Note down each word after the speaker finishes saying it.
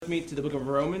me to the book of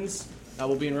Romans.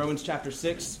 We'll be in Romans chapter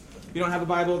 6. If you don't have a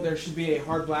Bible, there should be a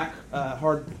black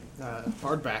hardback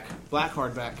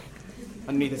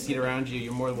underneath the seat around you.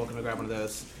 You're more than welcome to grab one of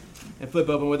those. And flip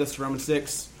open with us to Romans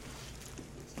 6.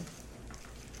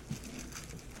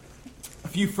 A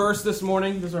few firsts this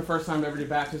morning. This is our first time ever do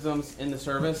baptisms in the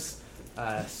service.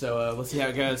 So we'll see how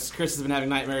it goes. Chris has been having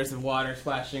nightmares of water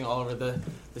splashing all over the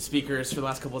speakers for the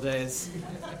last couple of days.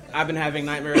 I've been having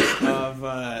nightmares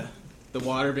of the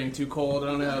water being too cold. I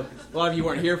don't know. A lot of you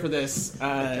weren't here for this.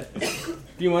 A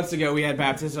few months ago, we had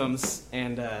baptisms,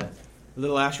 and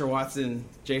little Asher Watson,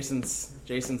 Jason's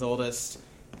oldest,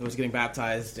 was getting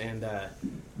baptized, and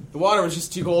the water was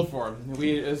just too cold for him.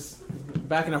 It was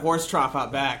back in a horse trough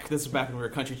out back. This was back when we were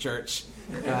a country church.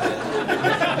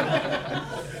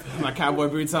 My cowboy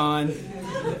boots on.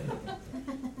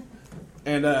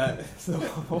 And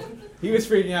so he was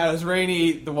freaking out. It was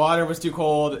rainy. The water was too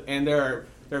cold. And there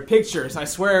are pictures. I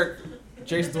swear,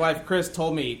 Jason's wife, Chris,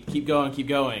 told me, keep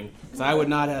going. So I would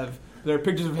not have. There are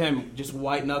pictures of him just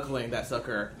white-knuckling that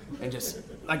sucker and just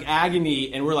like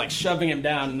agony. And we're like shoving him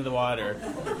down into the water.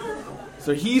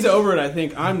 So he's over it, I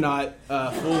think. I'm not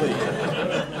fully.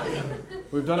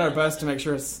 We've done our best to make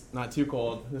sure it's not too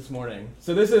cold this morning.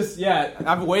 So this is,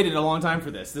 I've waited a long time for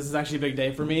this. This is actually a big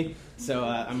day for me. So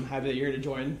I'm happy that you're here to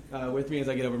join with me as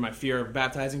I get over my fear of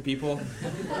baptizing people,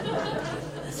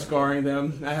 scarring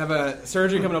them. I have a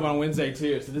surgery coming up on Wednesday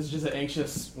too. So this is just an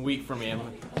anxious week for me. I'm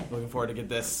looking forward to get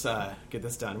this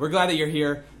done. We're glad that you're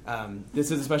here.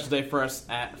 This is a special day for us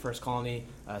at First Colony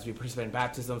as we participate in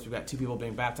baptisms. We've got 2 people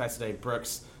being baptized today,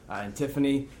 Brooks and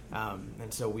Tiffany.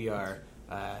 And so we are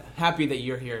happy that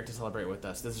you're here to celebrate with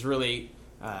us. This is really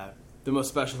the most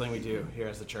special thing we do here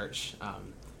as a church,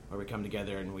 where we come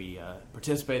together and we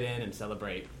participate in and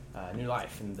celebrate new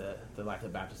life and the life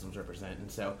that baptisms represent.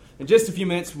 And so in just a few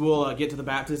minutes, we'll get to the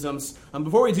baptisms.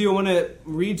 Before we do, I want to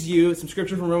read to you some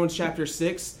scripture from Romans chapter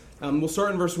 6. We'll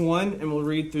start in verse 1 and we'll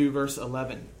read through verse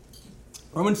 11.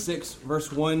 Romans 6,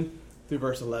 verse 1 through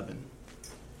verse 11.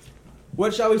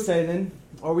 What shall we say then?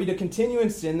 Are we to continue in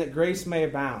sin that grace may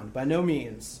abound? By no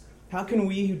means. How can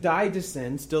we who died to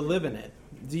sin still live in it?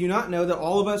 Do you not know that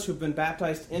all of us who have been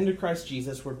baptized into Christ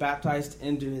Jesus were baptized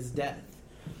into his death?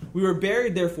 We were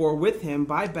buried, therefore, with him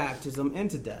by baptism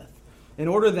into death, in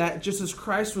order that, just as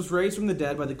Christ was raised from the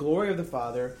dead by the glory of the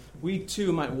Father, we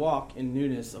too might walk in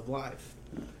newness of life.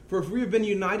 For if we have been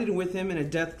united with him in a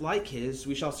death like his,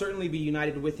 we shall certainly be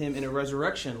united with him in a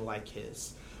resurrection like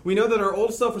his. We know that our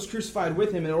old self was crucified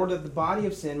with him in order that the body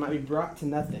of sin might be brought to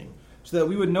nothing, so that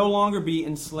we would no longer be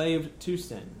enslaved to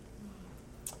sin.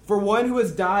 For one who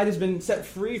has died has been set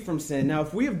free from sin. Now,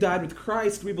 if we have died with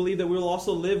Christ, we believe that we will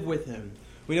also live with him.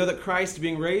 We know that Christ,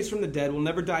 being raised from the dead, will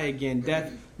never die again.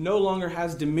 Death no longer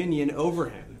has dominion over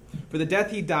him. For the death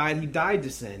he died to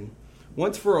sin.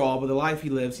 Once for all, but the life he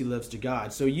lives to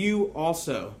God. So you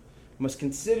also must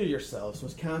count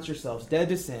yourselves dead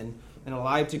to sin and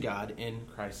alive to God in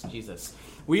Christ Jesus.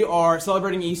 We are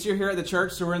celebrating Easter here at the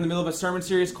church, so we're in the middle of a sermon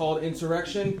series called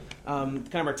Insurrection.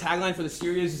 Kind of our tagline for the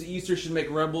series is Easter should make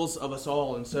rebels of us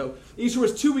all. And so Easter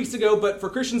was 2 weeks ago, but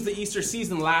for Christians the Easter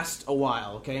season lasts a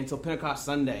while, okay, until Pentecost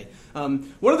Sunday.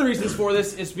 One of the reasons for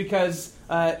this is because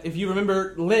if you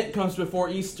remember, Lent comes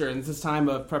before Easter, and this is time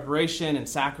of preparation and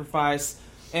sacrifice.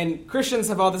 And Christians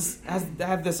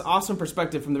have this awesome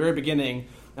perspective from the very beginning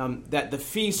that the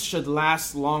feast should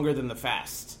last longer than the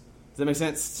fast. Does that make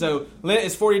sense? So Lent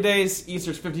is 40 days,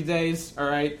 Easter's 50 days, all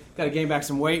right? Got to gain back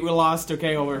some weight we lost,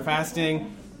 okay, while we were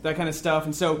fasting, that kind of stuff.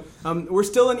 And so we're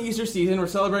still in Easter season. We're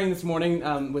celebrating this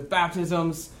morning with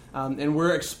baptisms, and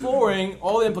we're exploring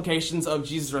all the implications of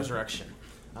Jesus' resurrection.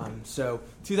 So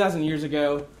 2,000 years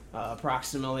ago,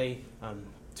 approximately,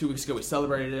 2 weeks ago, we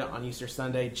celebrated it on Easter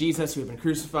Sunday. Jesus, who had been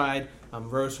crucified,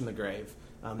 rose from the grave.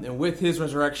 And with his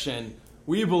resurrection,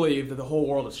 we believe that the whole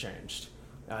world has changed.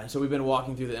 So we've been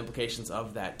walking through the implications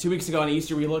of that. 2 weeks ago on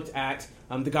Easter, we looked at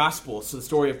the Gospels, so the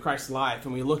story of Christ's life,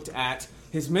 and we looked at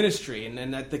his ministry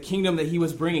and at the kingdom that he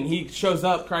was bringing. He shows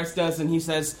up, Christ does, and he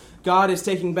says, God is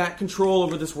taking back control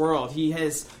over this world. He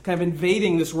is kind of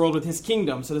invading this world with his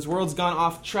kingdom. So this world's gone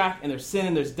off track, and there's sin,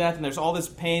 and there's death, and there's all this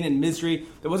pain and misery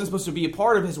that wasn't supposed to be a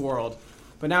part of his world.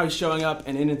 But now he's showing up,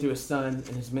 and in and through his Son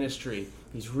and his ministry,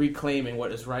 he's reclaiming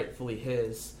what is rightfully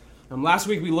his. Last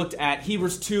week we looked at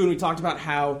Hebrews 2, and we talked about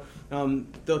how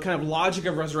the kind of logic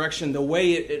of resurrection, the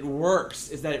way it works,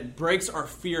 is that it breaks our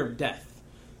fear of death.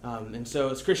 And so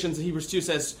as Christians, Hebrews 2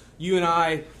 says, you and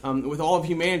I, with all of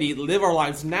humanity, live our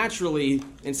lives naturally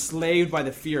enslaved by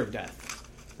the fear of death.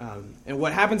 And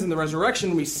what happens in the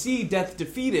resurrection, we see death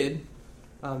defeated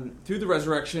through the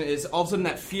resurrection, is all of a sudden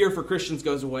that fear for Christians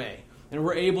goes away. and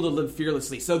we're able to live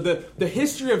fearlessly. So the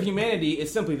history of humanity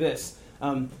is simply this.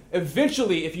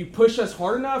 Eventually, if you push us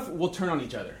hard enough, we'll turn on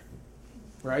each other,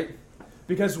 right?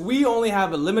 Because we only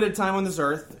have a limited time on this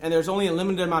earth, and there's only a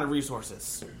limited amount of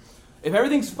resources. If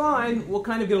everything's fine, we'll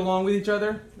kind of get along with each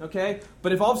other, okay?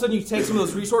 But if all of a sudden you take some of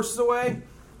those resources away, and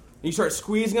you start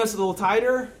squeezing us a little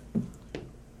tighter,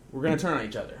 we're going to turn on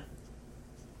each other.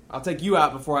 I'll take you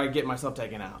out before I get myself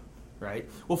taken out, right?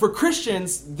 Well, for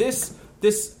Christians, this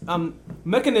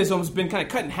mechanism has been kind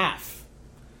of cut in half.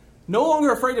 No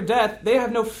longer afraid of death, they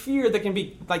have no fear that can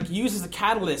be used as a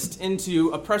catalyst into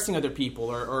oppressing other people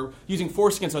or using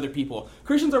force against other people.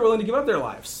 Christians are willing to give up their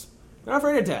lives. They're not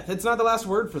afraid of death. It's not the last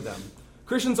word for them.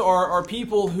 Christians are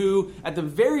people who, at the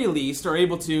very least, are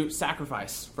able to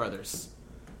sacrifice for others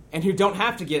and who don't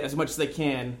have to get as much as they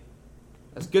can,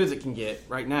 as good as it can get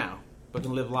right now, but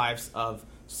can live lives of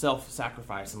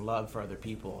self-sacrifice and love for other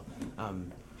people.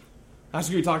 Last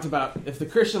week we talked about if the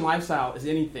Christian lifestyle is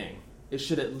anything, it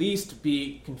should at least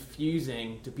be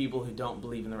confusing to people who don't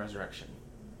believe in the resurrection.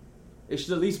 It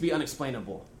should at least be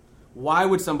unexplainable. Why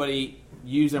would somebody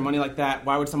use their money like that?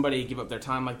 Why would somebody give up their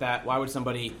time like that? Why would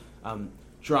somebody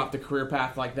drop the career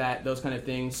path like that? Those kind of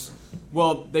things.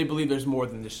 Well, they believe there's more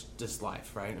than this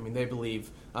life, right? I mean, they believe,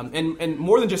 and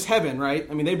more than just heaven, right?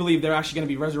 I mean, they believe they're actually going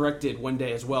to be resurrected one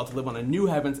day as well to live on a new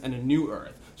heavens and a new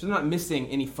earth. So they're not missing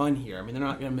any fun here. I mean, they're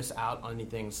not going to miss out on any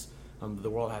things the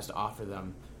world has to offer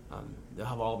them. They'll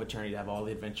have all of eternity, to have all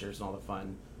the adventures and all the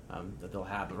fun that they'll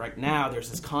have. But right now, there's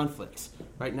this conflict.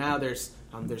 Right now, there's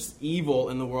evil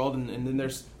in the world, and then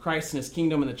there's Christ and his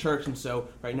kingdom and the church. And so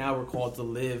right now, we're called to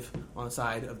live on the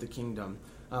side of the kingdom.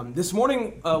 This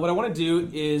morning, what I want to do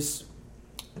is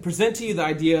present to you the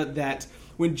idea that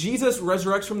when Jesus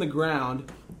resurrects from the ground,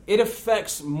 it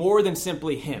affects more than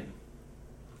simply him.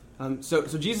 So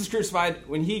Jesus crucified,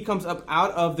 when he comes up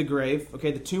out of the grave,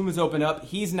 okay, the tomb is opened up,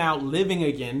 he's now living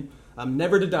again,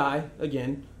 never to die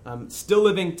again, still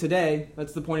living today.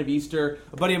 That's the point of Easter.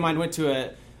 A buddy of mine went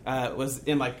to was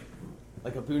in like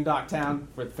a boondock town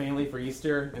for the family for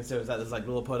Easter, and so it was at this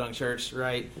little podunk church,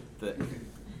 right? The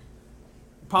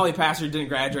probably pastor didn't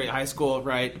graduate high school,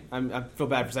 right? I feel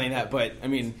bad for saying that, but I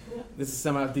mean, this is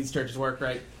some of these churches work,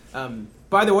 right?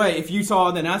 By the way, if you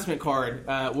saw the announcement card,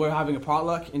 we're having a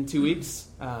potluck in 2 weeks,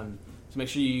 so make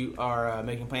sure you are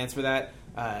making plans for that.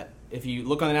 If you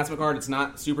look on the announcement card, it's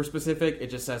not super specific. It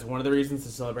just says one of the reasons to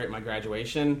celebrate my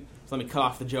graduation. So let me cut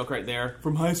off the joke right there.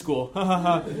 From high school. Ha ha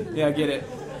ha. Yeah, I get it.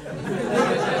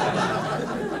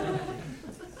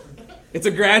 It's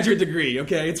a graduate degree,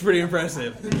 okay? It's pretty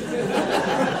impressive.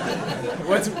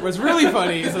 What's really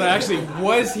funny is that I actually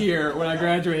was here when I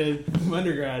graduated from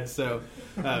undergrad, so...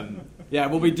 yeah,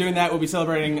 we'll be doing that. We'll be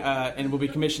celebrating and we'll be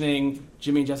commissioning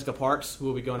Jimmy and Jessica Parks, who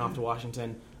will be going off to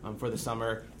Washington for the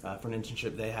summer for an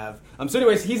internship they have. So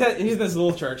anyways, he's in this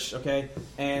little church, okay?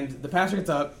 And the pastor gets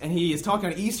up and he is talking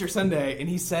on Easter Sunday and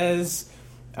he says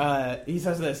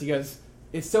this. He goes,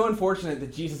 "It's so unfortunate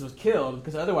that Jesus was killed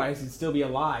because otherwise he'd still be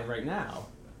alive right now."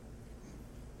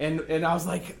 And I was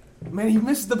like, man, he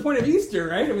missed the point of Easter,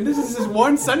 right? I mean, this is just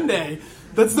one Sunday.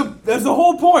 That's the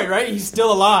whole point, right? He's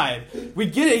still alive. We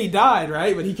get it, he died,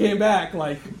 right? But he came back,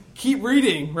 keep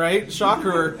reading, right?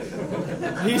 Shocker.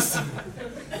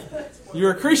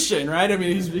 You're a Christian, right? I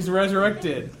mean, he's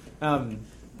resurrected. But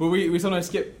we sometimes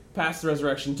skip past the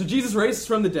resurrection. So Jesus raises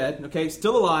from the dead, okay?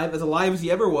 Still alive as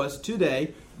he ever was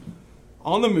today.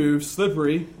 On the move,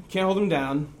 slippery, can't hold him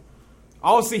down.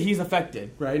 Obviously, he's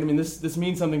affected, right? I mean, this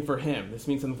means something for him. This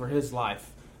means something for his life.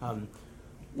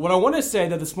 What I want to say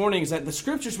that this morning is that the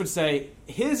scriptures would say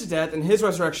his death and his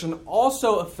resurrection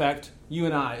also affect you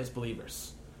and I as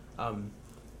believers.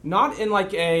 Not in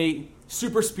a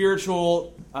super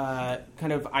spiritual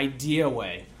kind of idea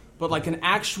way, but like an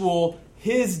actual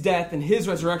his death and his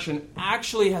resurrection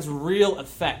actually has real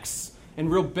effects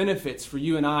and real benefits for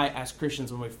you and I as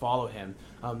Christians when we follow him.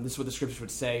 This is what the scriptures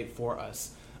would say for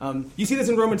us. You see this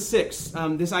in Romans 6,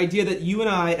 this idea that you and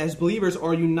I, as believers,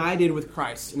 are united with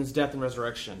Christ in his death and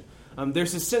resurrection.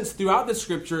 There's a sense throughout the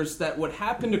scriptures that what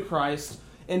happened to Christ,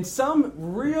 in some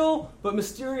real but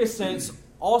mysterious sense,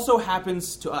 also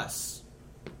happens to us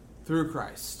through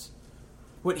Christ.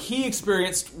 What he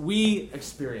experienced, we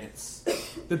experience.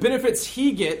 The benefits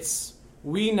he gets,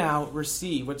 we now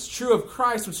receive. What's true of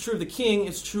Christ, what's true of the King,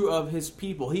 is true of his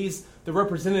people. He's the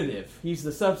representative. He's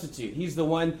the substitute. He's the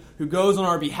one who goes on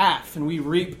our behalf, and we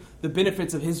reap the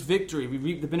benefits of his victory. We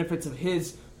reap the benefits of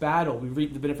his battle. We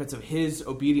reap the benefits of his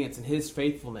obedience and his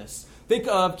faithfulness. Think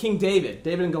of King David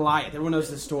and Goliath. Everyone knows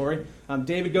this story.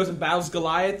 David goes and battles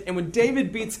Goliath, and when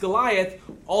David beats Goliath,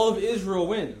 all of Israel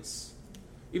wins.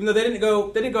 Even though they didn't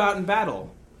go out in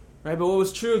battle. right? But what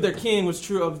was true of their king was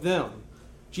true of them.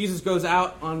 Jesus goes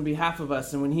out on behalf of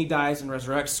us, and when he dies and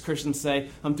resurrects, Christians say,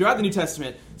 throughout the New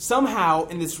Testament, somehow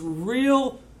in this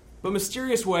real but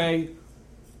mysterious way,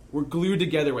 we're glued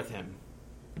together with him.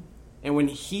 And when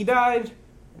he died,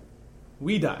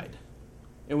 we died.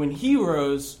 And when he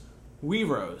rose, we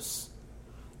rose.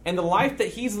 And the life that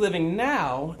he's living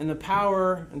now in the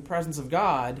power and presence of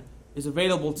God is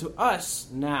available to us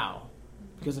now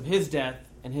because of his death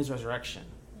and his resurrection.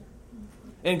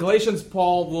 In Galatians,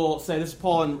 Paul will say, this is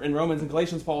Paul in Romans, in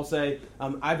Galatians, Paul will say,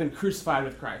 I've been crucified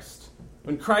with Christ.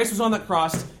 When Christ was on that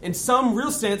cross, in some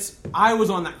real sense, I was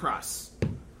on that cross.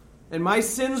 And my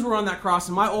sins were on that cross,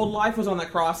 and my old life was on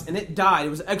that cross, and it died. It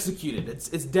was executed. It's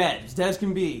dead. It's dead as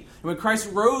can be. And when Christ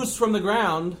rose from the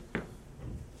ground,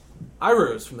 I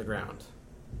rose from the ground.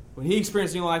 When he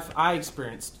experienced new life, I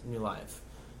experienced new life.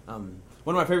 One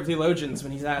of my favorite theologians,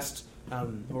 when he's asked,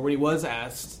 or when he was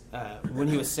asked, when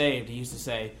he was saved, he used to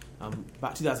say,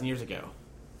 about 2,000 years ago,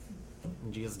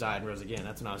 when Jesus died and rose again,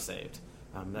 that's when I was saved.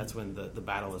 That's when the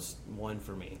battle was won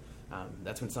for me.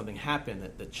 That's when something happened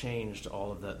that changed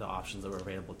all of the options that were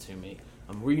available to me.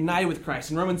 We're united with Christ.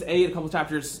 In Romans 8, a couple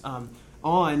chapters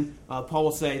Paul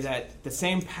will say that the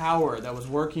same power that was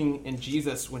working in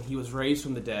Jesus when he was raised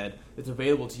from the dead is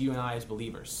available to you and I as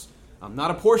believers.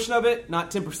 Not a portion of it,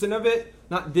 not 10% of it,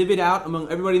 not divvied out among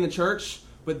everybody in the church,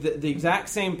 but the exact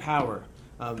same power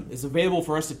is available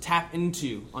for us to tap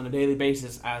into on a daily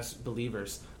basis as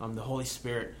believers. The Holy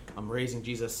Spirit raising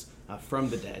Jesus from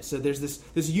the dead. So there's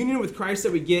this union with Christ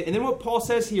that we get. And then what Paul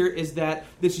says here is that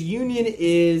this union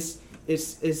is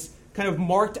kind of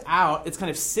marked out, it's kind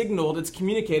of signaled, it's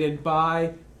communicated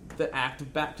by the act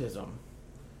of baptism.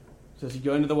 So as you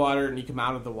go into the water and you come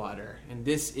out of the water, and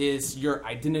this is your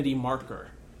identity marker.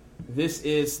 This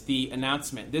is the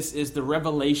announcement. This is the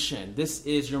revelation. This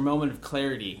is your moment of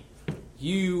clarity.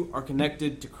 You are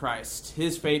connected to Christ.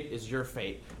 His fate is your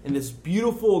fate. In this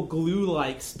beautiful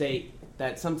glue-like state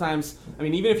that sometimes,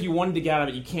 even if you wanted to get out of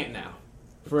it, you can't now.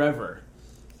 Forever.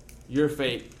 Your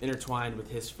fate intertwined with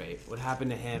his fate. What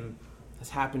happened to him has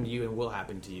happened to you and will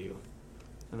happen to you.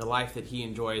 And the life that he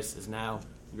enjoys is now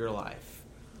your life.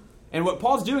 And what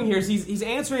Paul's doing here is he's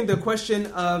answering the question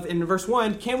of, in verse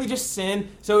 1, can we just sin?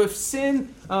 So if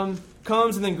sin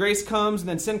comes and then grace comes, and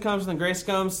then sin comes and then grace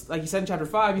comes, like he said in chapter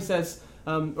 5, he says,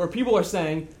 or people are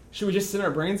saying, should we just sin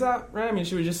our brains out, right?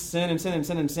 Should we just sin and sin and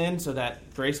sin and sin so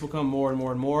that grace will come more and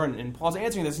more and more? And Paul's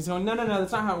answering this and saying, no,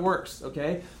 that's not how it works,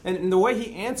 okay? And the way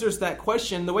he answers that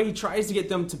question, the way he tries to get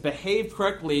them to behave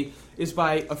correctly is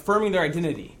by affirming their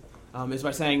identity. Is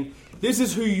by saying, this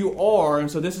is who you are,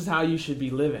 and so this is how you should be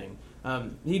living.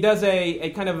 He does a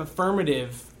kind of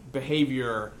affirmative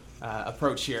behavior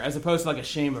approach here, as opposed to like a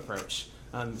shame approach.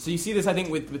 So you see this, I think,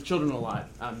 with children a lot.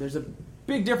 There's a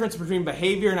big difference between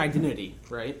behavior and identity,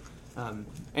 right?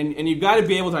 And you've got to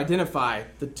be able to identify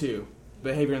the two,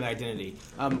 behavior and identity.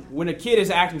 When a kid is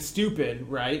acting stupid,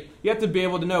 right, you have to be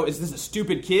able to know, is this a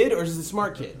stupid kid or is this a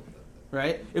smart kid?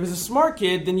 Right? If it's a smart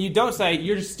kid, then you don't say,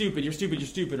 you're just stupid, you're stupid, you're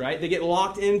stupid, right? They get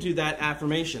locked into that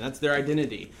affirmation. That's their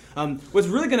identity. What's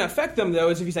really going to affect them, though,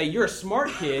 is if you say, you're a smart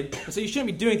kid, so you shouldn't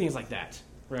be doing things like that,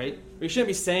 right? Or you shouldn't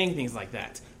be saying things like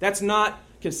that. That's not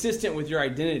consistent with your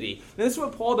identity. And this is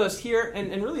what Paul does here,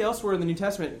 and really elsewhere in the New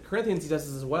Testament. Corinthians, he does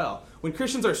this as well. When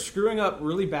Christians are screwing up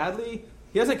really badly,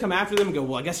 he doesn't come after them and go,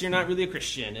 well, I guess you're not really a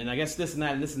Christian, and I guess this and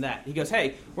that and this and that. He goes,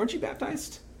 hey, weren't you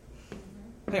baptized?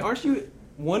 Hey, aren't you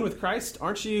one with Christ?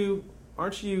 Aren't you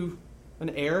an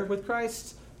heir with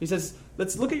Christ? He says,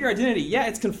 let's look at your identity. Yeah,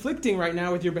 it's conflicting right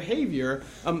now with your behavior,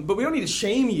 but we don't need to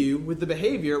shame you with the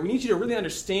behavior. We need you to really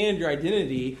understand your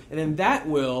identity, and then that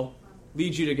will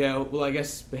lead you to go, well, I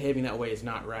guess behaving that way is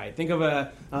not right. Think of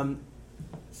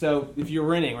so if you're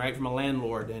renting, right, from a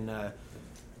landlord, and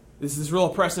this is this real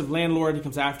oppressive landlord who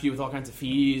comes after you with all kinds of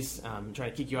fees, trying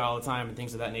to kick you out all the time and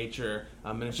things of that nature.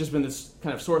 And it's just been this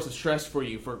kind of source of stress for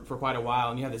you for quite a while.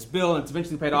 And you have this bill, and it's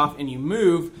eventually paid off, and you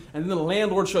move. And then the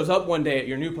landlord shows up one day at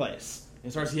your new place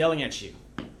and starts yelling at you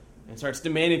and starts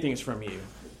demanding things from you.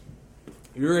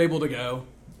 You're able to go,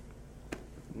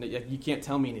 you can't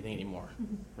tell me anything anymore,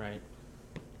 right?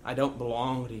 I don't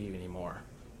belong to you anymore.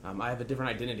 I have a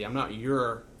different identity. I'm not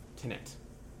your tenant.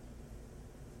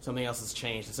 Something else has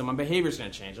changed, and so my behavior is going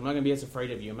to change. I'm not going to be as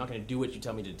afraid of you. I'm not going to do what you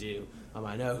tell me to do.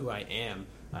 I know who I am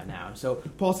now. So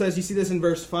Paul says, you see this in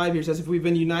verse 5 here. It says, if we've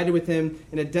been united with him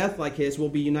in a death like his, we'll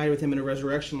be united with him in a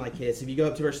resurrection like his. If you go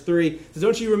up to verse 3, it says,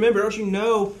 don't you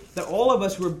know that all of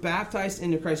us who were baptized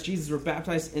into Christ Jesus were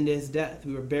baptized into his death?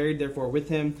 We were buried, therefore, with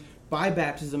him by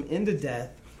baptism into death,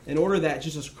 in order that,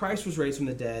 just as Christ was raised from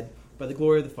the dead, by the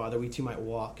glory of the Father, we too might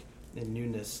walk in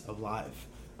newness of life.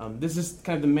 This is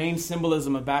kind of the main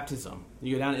symbolism of baptism.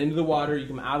 You go down into the water, you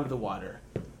come out of the water.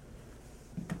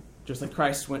 Just like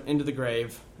Christ went into the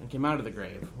grave and came out of the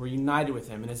grave. We're united with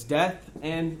him in his death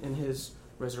and in his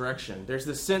resurrection. There's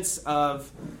this sense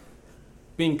of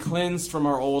being cleansed from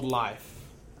our old life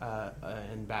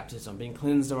in baptism, being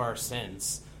cleansed of our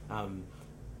sins.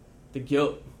 The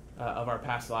guilt of our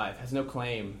past life has no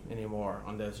claim anymore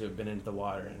on those who have been into the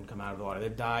water and come out of the water.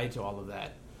 They've died to all of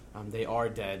that. They are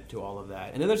dead to all of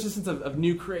that. And then there's a sense of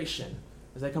new creation.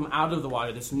 As they come out of the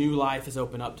water, this new life is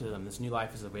opened up to them. This new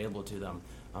life is available to them.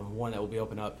 One that will be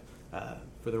opened up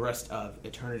for the rest of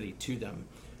eternity to them.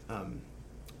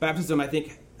 Baptism, I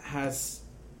think, has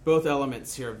both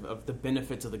elements here of the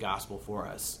benefits of the gospel for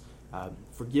us.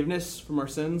 Forgiveness from our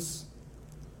sins,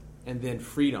 and then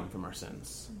freedom from our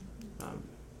sins.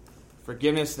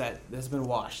 Forgiveness that has been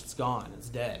washed, it's gone, it's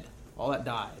dead. All that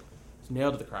died. It's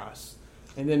nailed to the cross.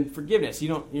 And then forgiveness, you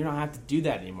don't have to do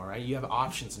that anymore, right? You have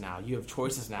options now. You have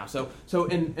choices now. So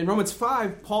in Romans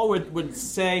 5, Paul would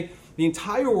say the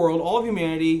entire world, all of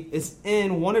humanity, is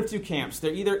in one of two camps.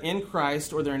 They're either in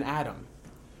Christ or they're in Adam.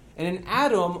 And in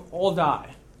Adam, all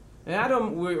die. In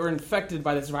Adam, we were infected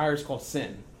by this virus called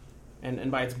sin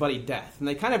and by its buddy death. And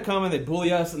they kind of come and they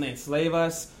bully us and they enslave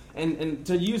us. And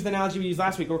to use the analogy we used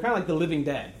last week, we're kind of like the living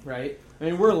dead, right? I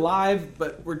mean, we're alive,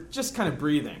 but we're just kind of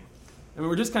breathing. I mean,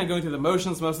 we're just kind of going through the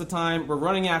motions most of the time. We're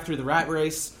running after the rat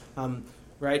race,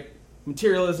 right?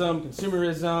 Materialism,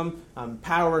 consumerism,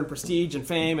 power and prestige and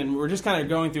fame, and we're just kind of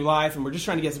going through life, and we're just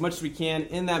trying to get as much as we can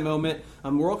in that moment.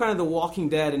 We're all kind of the walking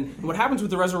dead, and what happens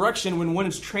with the resurrection when one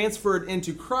is transferred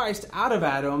into Christ out of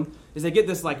Adam is they get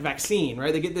this like vaccine,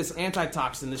 right? They get this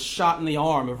antitoxin, this shot in the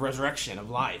arm of resurrection, of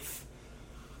life.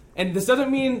 And this doesn't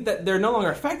mean that they're no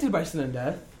longer affected by sin and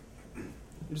death.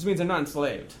 It just means they're not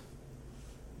enslaved.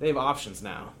 They have options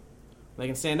now. They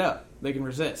can stand up. They can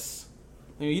resist.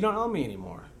 You don't own me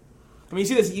anymore. I mean, you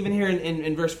see this even here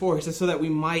in verse 4. He says, so that we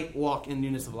might walk in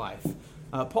newness of life.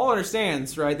 Paul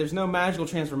understands, right, there's no magical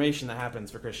transformation that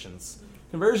happens for Christians.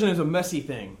 Conversion is a messy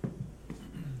thing,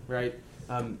 right?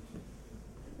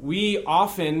 We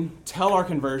often tell our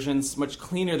conversions much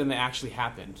cleaner than they actually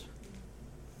happened.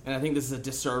 And I think this is a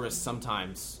disservice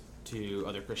sometimes to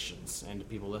other Christians and to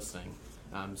people listening.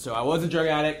 So I was a drug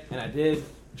addict, and I did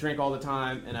drink all the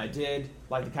time, and I did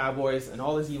like the Cowboys and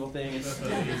all these evil things.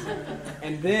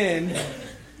 And then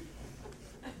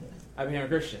I became a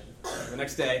Christian. The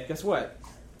next day, guess what?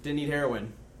 Didn't eat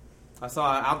heroin. I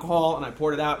saw alcohol, and I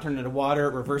poured it out, turned it into water,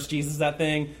 reverse Jesus that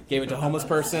thing, gave it to a homeless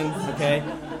person, okay?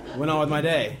 Went on with my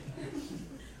day.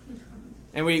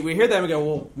 And we hear that and we go,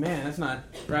 well, man, that's not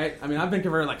right. I mean, I've been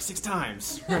converted like 6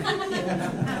 times.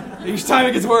 Right? Each time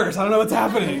it gets worse. I don't know what's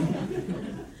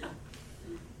happening.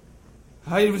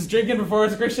 I was drinking before I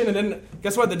was a Christian, and then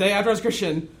guess what? The day after I was a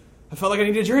Christian, I felt like I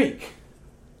needed a drink.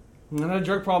 And I had a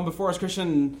drug problem before I was a Christian,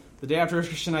 and the day after I was a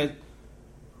Christian, I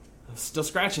was still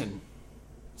scratching.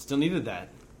 Still needed that.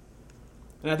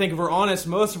 And I think if we're honest,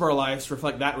 most of our lives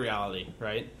reflect that reality,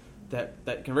 right?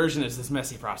 That conversion is this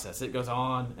messy process. It goes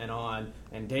on,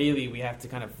 and daily we have to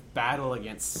kind of battle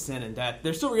against sin and death.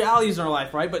 There's still realities in our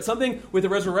life, right? But something with the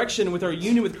resurrection, with our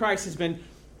union with Christ, has been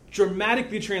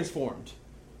dramatically transformed.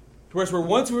 Whereas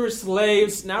once we were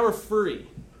slaves, now we're free.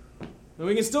 And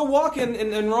we can still walk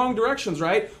in wrong directions,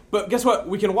 right? But guess what?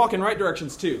 We can walk in right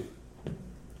directions too.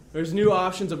 There's new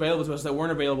options available to us that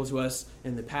weren't available to us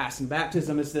in the past. And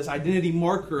baptism is this identity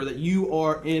marker that you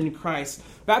are in Christ.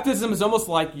 Baptism is almost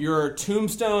like your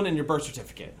tombstone and your birth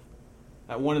certificate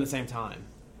at one and the same time.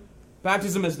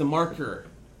 Baptism is the marker.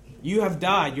 You have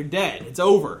died. You're dead. It's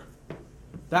over.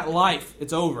 That life,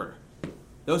 it's over.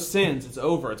 Those sins, it's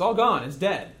over. It's all gone. It's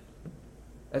dead.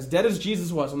 As dead as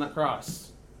Jesus was on that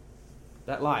cross.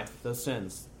 That life, those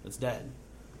sins, it's dead.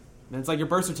 And it's like your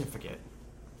birth certificate.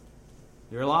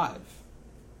 You're alive.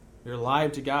 You're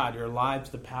alive to God. You're alive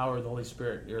to the power of the Holy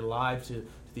Spirit. You're alive to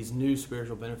these new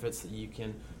spiritual benefits that you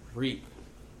can reap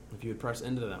if you would press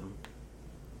into them.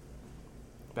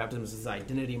 Baptism is this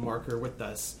identity marker with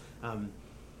us.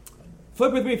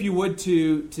 Flip with me, if you would,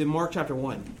 to Mark chapter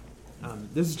 1.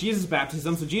 This is Jesus'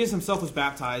 baptism. So Jesus himself was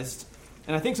baptized.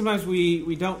 And I think sometimes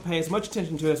we don't pay as much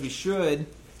attention to it as we should,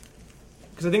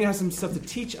 because I think it has some stuff to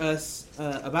teach us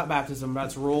about baptism, about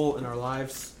its role in our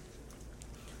lives.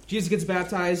 Jesus gets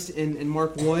baptized in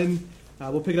Mark 1.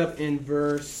 We'll pick it up in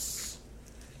verse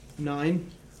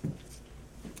 9.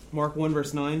 Mark 1,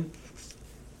 verse 9.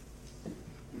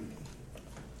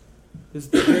 This is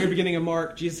the very beginning of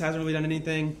Mark. Jesus hasn't really done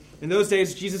anything. In those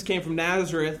days, Jesus came from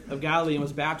Nazareth of Galilee and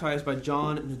was baptized by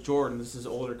John in the Jordan. This is his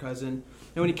older cousin.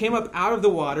 And when he came up out of the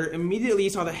water, immediately he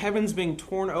saw the heavens being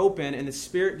torn open and the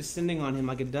Spirit descending on him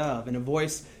like a dove. And a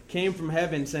voice came from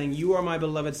heaven saying, "You are my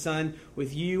beloved Son.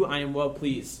 With you I am well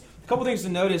pleased." A couple things to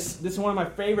notice. This is one of my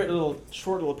favorite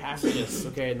short little passages,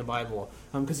 in the Bible,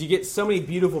 because you get so many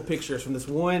beautiful pictures from this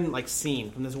one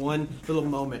scene, from this one little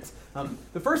moment.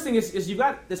 The first thing is you've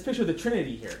got this picture of the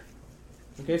Trinity here.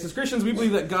 Okay, so as Christians, we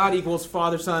believe that God equals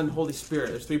Father, Son, Holy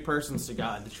Spirit. There's three persons to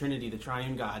God, the Trinity, the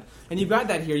triune God. And you've got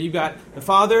that here. You've got the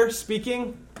Father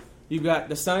speaking, you've got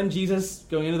the Son, Jesus,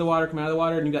 going into the water, coming out of the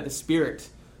water, and you've got the Spirit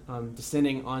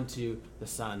descending onto the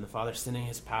Son, the Father sending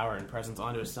his power and presence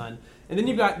onto his Son. And then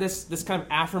you've got this kind of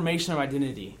affirmation of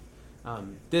identity,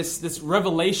 this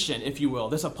revelation, if you will,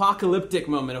 this apocalyptic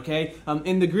moment, okay?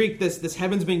 In the Greek, this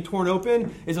heavens being torn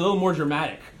open is a little more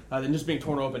dramatic than just being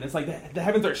torn open. It's like the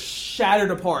heavens are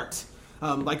shattered apart.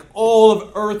 Like all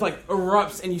of earth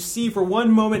erupts, and you see for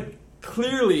one moment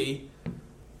clearly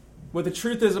what the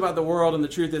truth is about the world, and the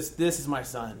truth is, this is my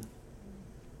Son.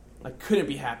 I couldn't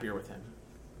be happier with him.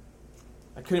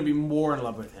 I couldn't be more in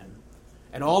love with him.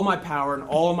 And all my power and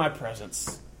all of my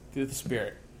presence through the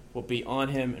Spirit will be on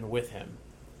him and with him.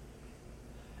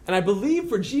 And I believe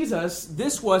for Jesus,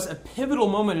 this was a pivotal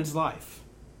moment in his life.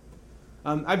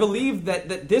 I believe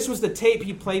that this was the tape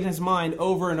he played in his mind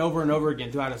over and over and over again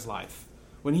throughout his life.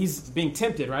 When he's being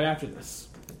tempted right after this.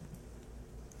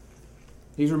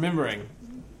 He's remembering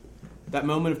that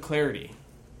moment of clarity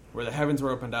where the heavens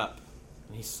were opened up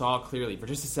and he saw clearly for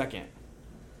just a second,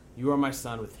 "You are my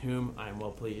Son with whom I am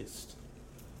well pleased."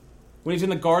 When he's in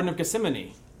the Garden of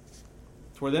Gethsemane,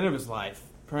 toward the end of his life,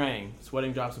 praying,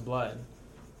 sweating drops of blood,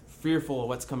 fearful of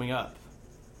what's coming up,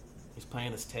 he's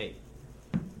playing this tape.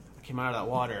 I came out of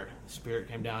that water, the Spirit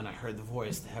came down, I heard the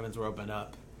voice, the heavens were opened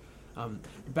up.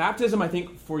 Baptism, I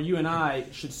think, for you and I,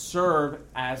 should serve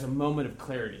as a moment of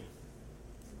clarity.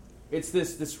 It's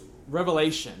this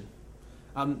revelation.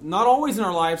 Not always in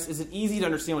our lives is it easy to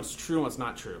understand what's true and what's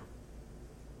not true.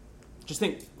 Just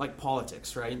think like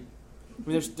politics, right? I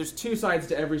mean, there's two sides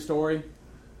to every story.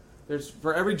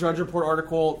 For every Drudge Report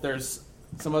article, there's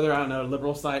some other,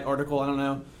 liberal site article,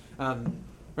 right?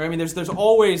 I mean, there's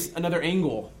always another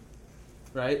angle,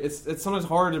 right? It's sometimes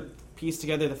hard to piece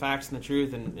together the facts and the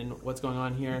truth and what's going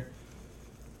on here.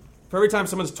 For every time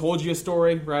someone's told you a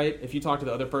story, right? If you talk to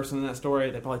the other person in that story,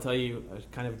 they probably tell you a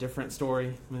kind of different story. I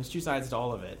mean, there's two sides to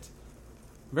all of it.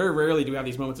 Very rarely do we have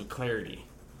these moments of clarity.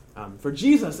 For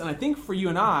Jesus, and I think for you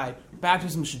and I,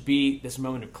 baptism should be this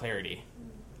moment of clarity.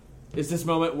 It's this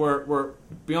moment where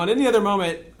beyond any other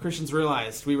moment, Christians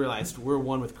realized we're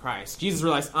one with Christ. Jesus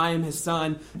realized, I am his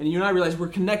Son, and you and I realize we're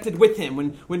connected with him.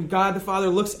 When God the Father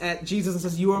looks at Jesus and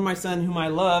says, "You are my Son whom I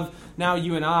love," now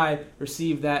you and I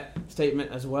receive that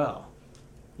statement as well.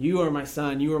 You are my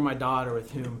Son, you are my daughter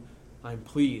with whom I am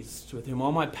pleased, with whom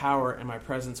all my power and my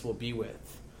presence will be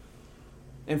with.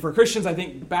 And for Christians, I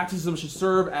think baptism should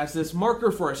serve as this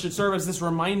marker for us, should serve as this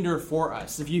reminder for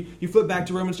us. If you flip back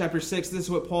to Romans chapter 6, this is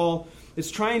what Paul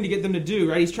is trying to get them to do,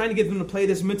 right? He's trying to get them to play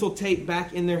this mental tape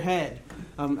back in their head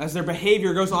as their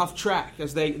behavior goes off track,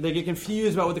 as they get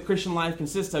confused about what the Christian life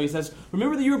consists of. He says,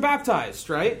 remember that you were baptized,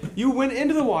 right? You went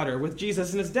into the water with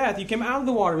Jesus in his death. You came out of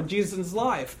the water with Jesus in his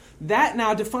life. That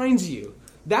now defines you.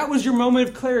 That was your moment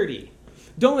of clarity.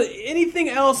 Don't let anything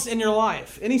else in your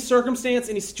life, any circumstance,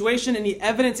 any situation, any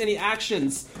evidence, any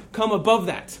actions come above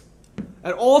that.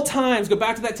 At all times, go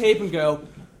back to that tape and go,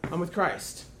 I'm with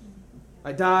Christ.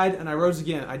 I died and I rose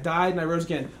again. I died and I rose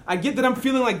again. I get that I'm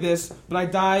feeling like this, but I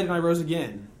died and I rose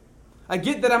again. I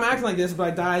get that I'm acting like this, but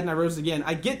I died and I rose again.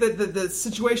 I get that the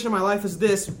situation in my life is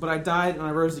this, but I died and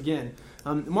I rose again.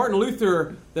 Martin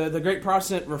Luther, the great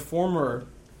Protestant reformer,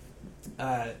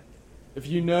 if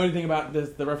you know anything about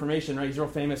the Reformation, right, he's real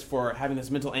famous for having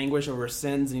this mental anguish over his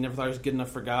sins, and he never thought he was good enough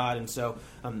for God. And so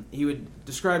he would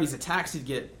describe these attacks he'd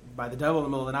get by the devil in the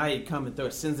middle of the night. He'd come and throw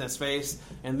his sins in his face.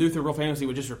 And Luther, real famously,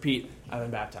 would just repeat, I've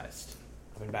been baptized.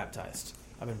 I've been baptized.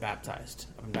 I've been baptized.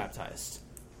 I've been baptized.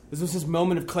 This was his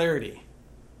moment of clarity.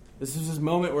 This was his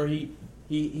moment where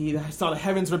he saw the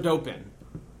heavens ripped open.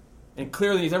 And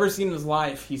clearly, he's ever seen in his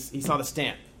life, he saw the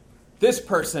stamp. This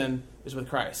person is with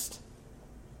Christ.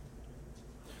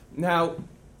 Now,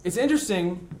 it's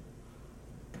interesting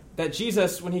that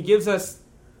Jesus, when he gives us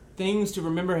things to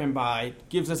remember him by,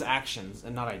 gives us actions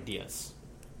and not ideas.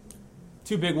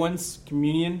 Two big ones: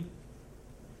 communion,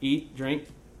 eat, drink,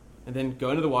 and then go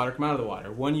into the water, come out of the water.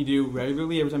 One you do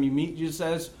regularly every time you meet, Jesus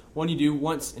says. One you do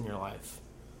once in your life.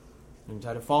 And you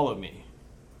try to follow me.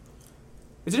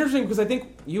 It's interesting because I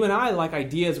think you and I like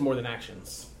ideas more than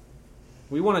actions.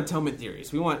 We want atonement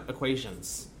theories. We want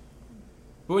equations.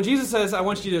 But when Jesus says, I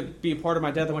want you to be a part of my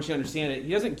death, I want you to understand it,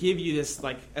 he doesn't give you this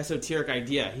like esoteric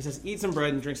idea. He says, eat some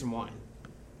bread and drink some wine.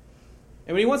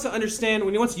 And when he wants you to understand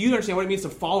what it means to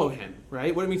follow him,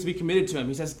 right? What it means to be committed to him,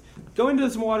 he says, go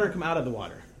into some water and come out of the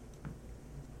water.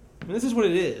 And this is what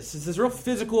it is. It's this real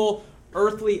physical,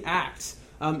 earthly act.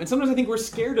 And sometimes I think we're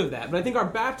scared of that. But I think our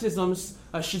baptisms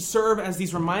should serve as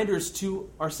these reminders to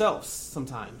ourselves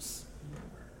sometimes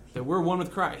that we're one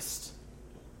with Christ.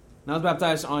 And I was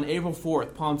baptized on April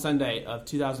 4th, Palm Sunday of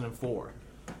 2004.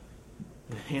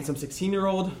 A handsome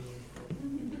 16-year-old.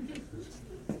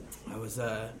 I was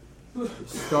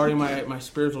starting my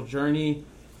spiritual journey.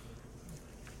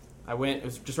 It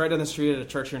was just right down the street at a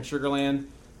church here in Sugar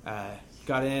Land.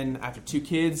 Got in after 2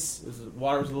 kids.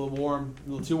 Water was a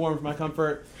little too warm for my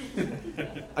comfort.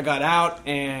 I got out,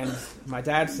 and my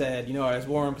dad said, I was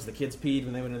warm because the kids peed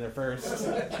when they went in there first.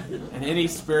 And any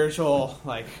spiritual,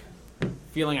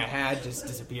 feeling I had just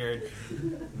disappeared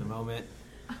in the moment.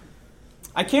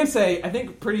 I can say, I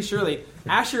think pretty surely,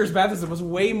 Asher's baptism was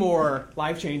way more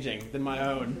life-changing than my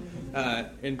own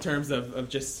in terms of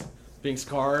just being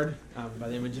scarred by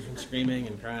the image of him screaming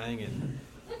and crying.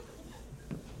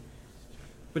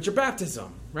 But your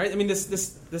baptism, right? I mean,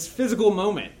 this physical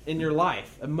moment in your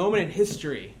life, a moment in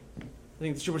history, I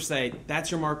think the scriptures say,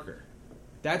 that's your marker.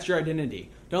 That's your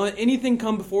identity. Don't let anything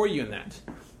come before you in that.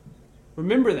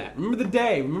 Remember that. Remember the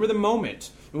day. Remember the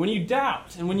moment. And when you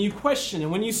doubt, and when you question, and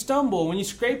when you stumble, when you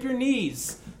scrape your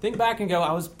knees, think back and go,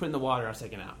 I was put in the water, I was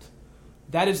taken out.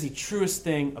 That is the truest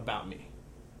thing about me.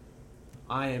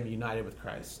 I am united with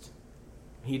Christ.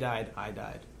 He died, I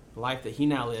died. The life that he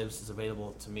now lives is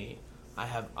available to me. I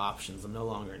have options. I'm no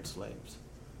longer enslaved.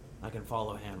 I can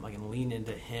follow him. I can lean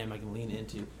into him. I can lean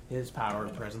into his power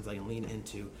and presence. I can lean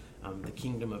into the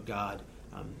kingdom of God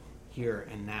here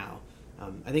and now.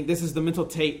 I think this is the mental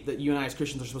tape that you and I as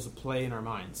Christians are supposed to play in our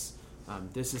minds.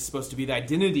 This is supposed to be the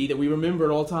identity that we remember at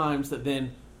all times that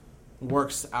then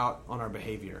works out on our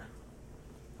behavior.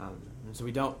 And so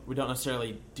we don't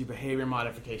necessarily do behavior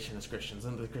modification as Christians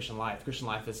into the Christian life. The Christian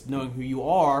life is knowing who you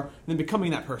are and then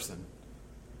becoming that person.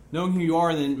 Knowing who you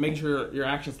are and then making sure your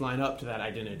actions line up to that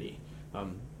identity.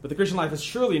 But the Christian life is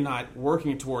surely not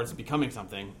working towards becoming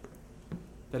something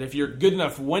that if you're good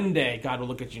enough one day, God will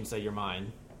look at you and say, you're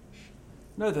mine.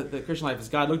 No, the Christian life is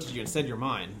God looked at you and said, you're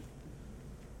mine.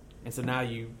 And so now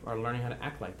you are learning how to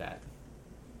act like that.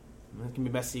 And it can be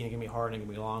messy, and it can be hard, and it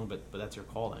can be long, but that's your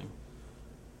calling.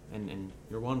 And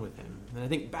you're one with him. And I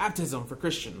think baptism for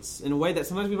Christians, in a way that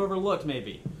sometimes we've overlooked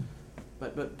maybe,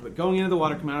 but going into the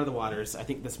water, coming out of the waters, I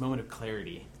think this moment of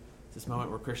clarity, this moment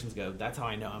where Christians go, that's how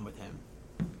I know I'm with him.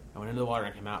 I went into the water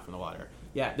and I came out from the water.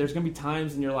 Yeah, there's going to be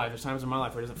times in your life, there's times in my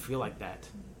life where it doesn't feel like that.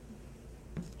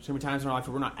 There's going to be times in our life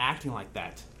where we're not acting like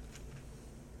that.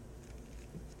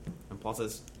 And Paul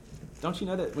says, don't you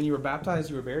know that when you were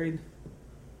baptized, you were buried?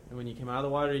 And when you came out of the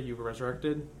water, you were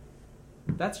resurrected?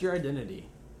 That's your identity.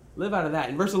 Live out of that.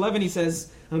 In verse 11, he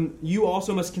says, you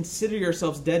also must consider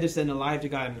yourselves dead to sin and alive to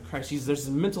God in Christ Jesus. There's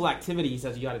this mental activity, he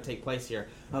says, you got to take place here.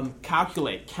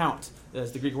 Calculate, count,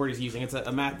 is the Greek word he's using. It's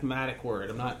a mathematic word.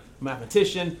 I'm not a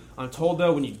mathematician. I'm told,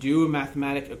 though, when you do a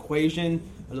mathematic equation,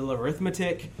 a little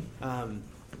arithmetic,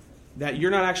 that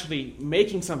you're not actually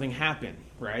making something happen,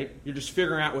 right? You're just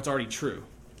figuring out what's already true.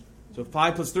 So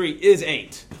 5 plus 3 is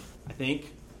 8, I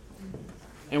think.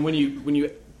 And when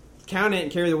you count it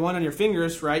and carry the 1 on your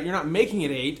fingers, right, you're not making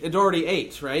it 8. It's already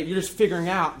 8, right? You're just figuring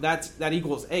out that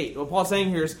equals 8. What Paul's saying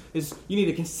here is you need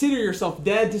to consider yourself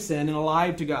dead to sin and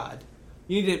alive to God.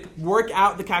 You need to work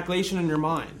out the calculation in your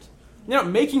mind. You're not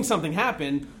making something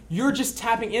happen. You're just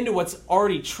tapping into what's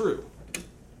already true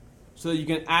so that you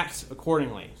can act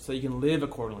accordingly, so that you can live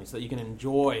accordingly, so that you can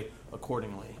enjoy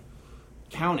accordingly.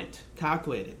 Count it,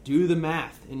 calculate it, do the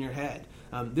math in your head.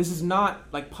 This is not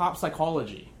like pop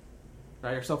psychology,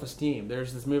 right? Or self-esteem.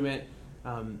 There's this movement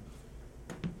a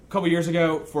couple years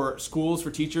ago for schools,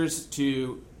 for teachers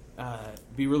to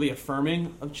be really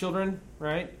affirming of children,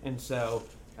 right? And so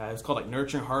it was called like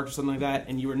Nurturing Hearts or something like that.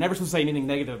 And you were never supposed to say anything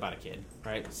negative about a kid,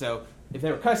 right? So if they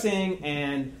were cussing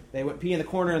and they went pee in the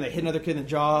corner and they hit another kid in the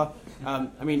jaw,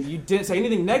 you didn't say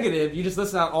anything negative. You just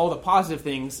listed out all the positive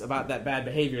things about that bad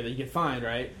behavior that you could find,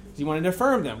 right? Because you wanted to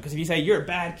affirm them. Because if you say you're a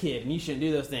bad kid and you shouldn't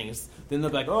do those things, then they'll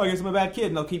be like, oh, I guess I'm a bad kid,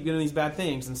 and they'll keep doing these bad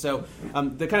things. And so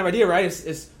the kind of idea, right,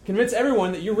 is convince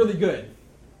everyone that you're really good.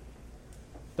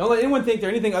 Don't let anyone think they're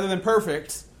anything other than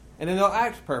perfect, and then they'll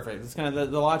act perfect. It's kind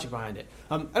of the logic behind it.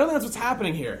 I don't think that's what's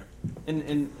happening here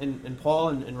in Paul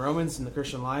and in Romans in the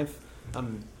Christian life.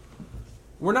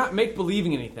 We're not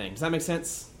make-believing anything. Does that make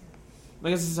sense? I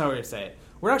guess this is how we're going to say it.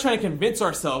 We're not trying to convince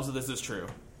ourselves that this is true.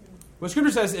 What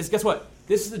Scripture says is, guess what?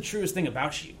 This is the truest thing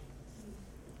about you.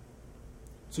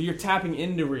 So you're tapping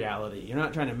into reality. You're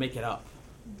not trying to make it up.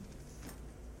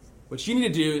 What you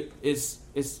need to do is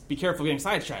be careful getting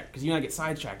sidetracked, because you and I get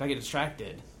sidetracked. I get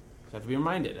distracted. So I have to be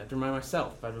reminded. I have to remind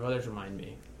myself. I have to have others remind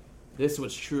me. This is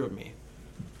what's true of me.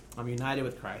 I'm united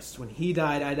with Christ. When he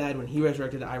died, I died. When he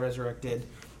resurrected, I resurrected.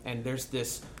 And there's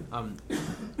this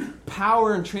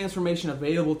power and transformation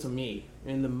available to me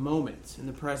in the moment, in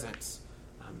the present,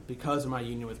 because of my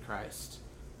union with Christ.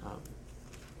 So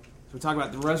we talk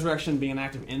about the resurrection being an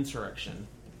act of insurrection,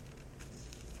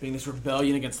 being this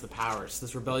rebellion against the powers,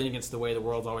 this rebellion against the way the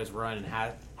world's always run and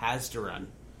has to run.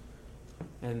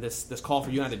 And this call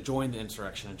for you and I to join the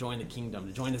insurrection, to join the kingdom,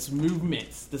 to join this movement,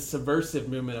 this subversive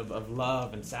movement of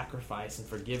love and sacrifice and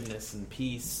forgiveness and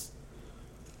peace.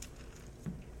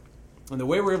 And the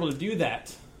way we're able to do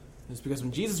that is because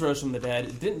when Jesus rose from the dead,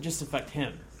 it didn't just affect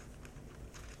him.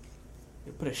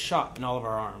 It put a shot in all of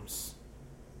our arms.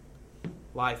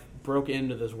 Life broke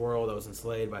into this world that was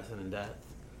enslaved by sin and death.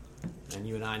 And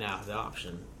you and I now have the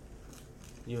option.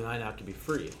 You and I now can be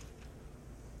free.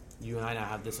 You and I now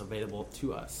have this available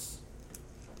to us.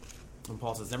 And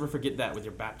Paul says, never forget that with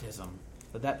your baptism.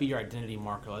 Let that be your identity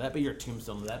marker. Let that be your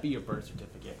tombstone. Let that be your birth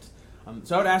certificate.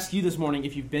 So I would ask you this morning,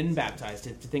 if you've been baptized,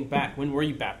 to think back. When were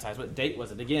you baptized? What date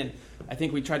was it? Again, I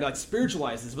think we tried to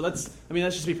spiritualize this, but let's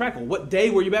just be practical. What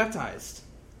day were you baptized?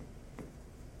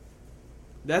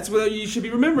 That's what you should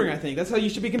be remembering, I think. That's how you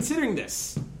should be considering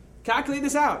this. Calculate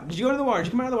this out. Did you go to the water? Did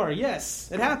you come out of the water?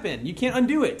 Yes, it happened. You can't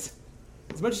undo it.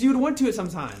 As much as you would want to it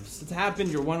sometimes. It's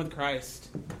happened. You're one with Christ.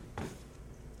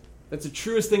 That's the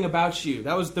truest thing about you.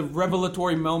 That was the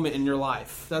revelatory moment in your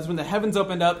life. That's when the heavens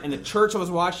opened up and the church I was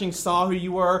watching saw who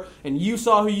you were, and you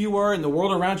saw who you were, and the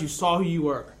world around you saw who you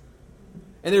were.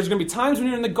 And there's going to be times when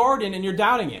you're in the garden and you're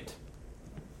doubting it.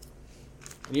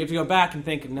 And you have to go back and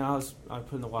think, no, I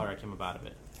put in the water, I came up out of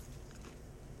it.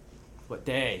 What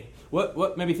day?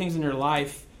 What maybe things in your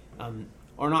life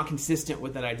are not consistent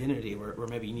with that identity, where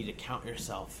maybe you need to count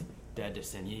yourself dead to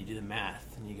sin. You need to do the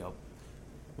math, and you go,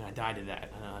 man, I died to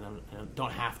that. I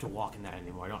don't have to walk in that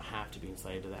anymore. I don't have to be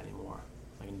enslaved to that anymore.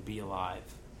 I can be alive.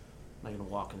 I can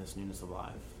walk in this newness of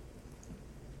life.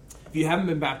 If you haven't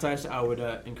been baptized, I would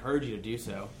encourage you to do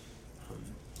so.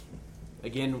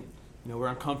 Again, we're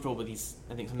uncomfortable with these,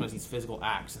 I think sometimes these physical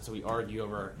acts, and so we argue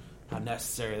over how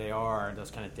necessary they are and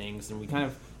those kind of things, and we kind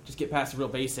of just get past the real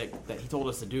basic that he told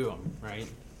us to do them, right?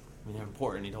 They're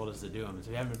important. He told us to do them. So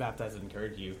if you haven't been baptized, I'd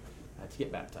encourage you to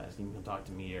get baptized. You can come talk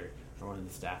to me or one of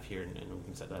the staff here, and we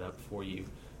can set that up for you.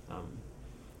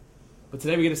 But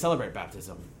today we get to celebrate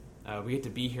baptism. We get to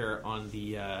be here on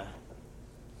the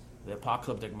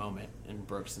apocalyptic moment in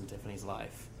Brooks and Tiffany's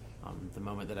life, the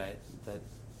moment that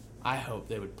I hope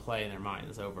they would play in their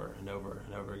minds over and over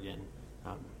and over again,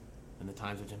 in the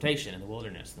times of temptation, in the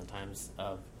wilderness, in the times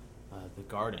of the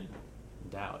garden,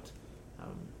 and doubt.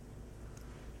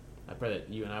 I pray that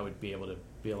you and I would be able to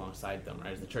be alongside them,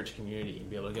 right, as the church community, and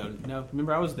be able to go, no,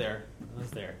 remember I was there.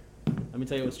 Let me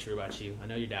tell you what's true about you. I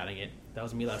know you're doubting it. That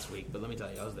was me last week, but let me tell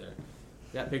you, I was there.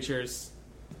 Got pictures.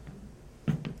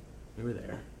 We were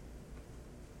there.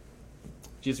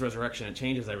 Jesus' resurrection, it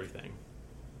changes everything.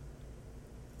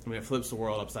 It flips the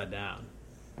world upside down.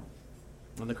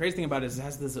 And the crazy thing about it is it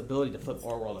has this ability to flip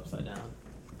our world upside down.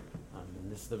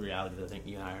 And this is the reality that I think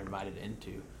you and I are invited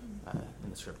into in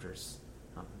the Scriptures,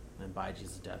 and by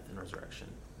Jesus' death and resurrection.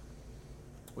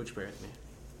 Would you pray with me?